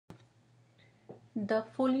The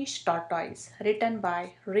Foolish Tortoise, written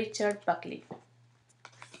by Richard Buckley.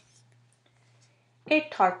 A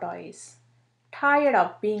tortoise, tired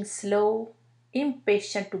of being slow,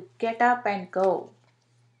 impatient to get up and go,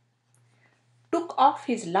 took off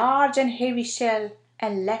his large and heavy shell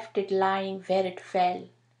and left it lying where it fell.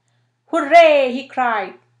 Hooray! He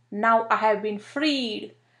cried. Now I have been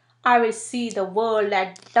freed. I will see the world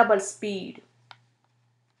at double speed.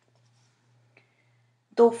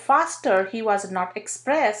 Though faster he was not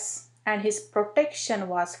express, and his protection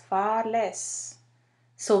was far less.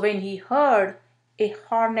 So when he heard a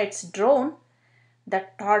hornet's drone, the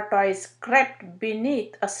tortoise crept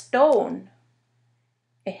beneath a stone.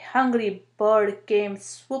 A hungry bird came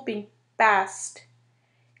swooping past.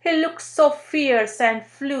 He looked so fierce and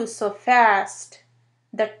flew so fast.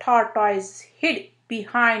 The tortoise hid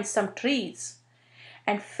behind some trees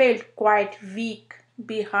and felt quite weak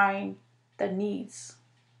behind the knees.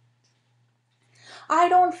 I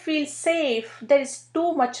don't feel safe, there is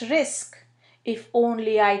too much risk. If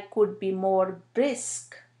only I could be more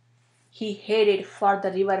brisk. He headed for the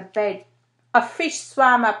river bed. A fish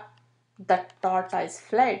swam up, the tortoise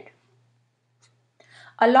fled.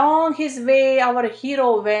 Along his way our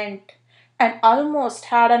hero went and almost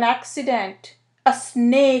had an accident. A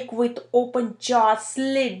snake with open jaws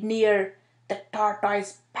slid near. The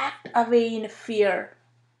tortoise backed away in fear.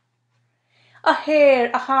 A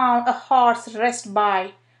hare, a hound, a horse raced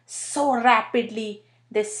by. So rapidly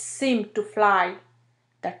they seemed to fly.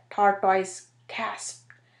 The tortoise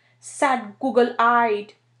gasped, sat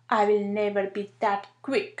goggle-eyed. I will never be that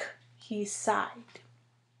quick, he sighed.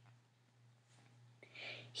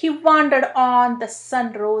 He wandered on, the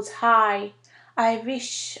sun rose high. I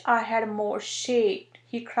wish I had more shade,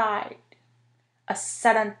 he cried. A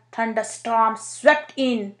sudden thunderstorm swept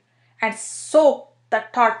in and soaked the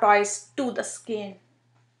tortoise to the skin.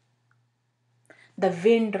 The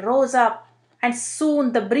wind rose up, and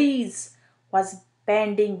soon the breeze was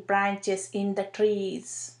bending branches in the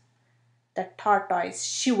trees. The tortoise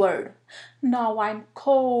shivered. Now I'm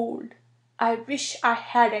cold. I wish I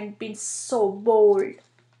hadn't been so bold.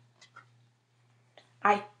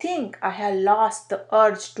 I think I have lost the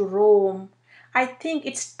urge to roam. I think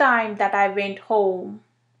it's time that I went home.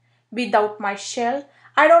 Without my shell,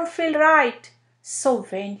 I don't feel right. So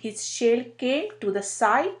when his shell came to the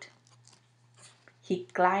sight, he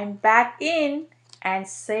climbed back in and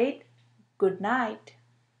said good night.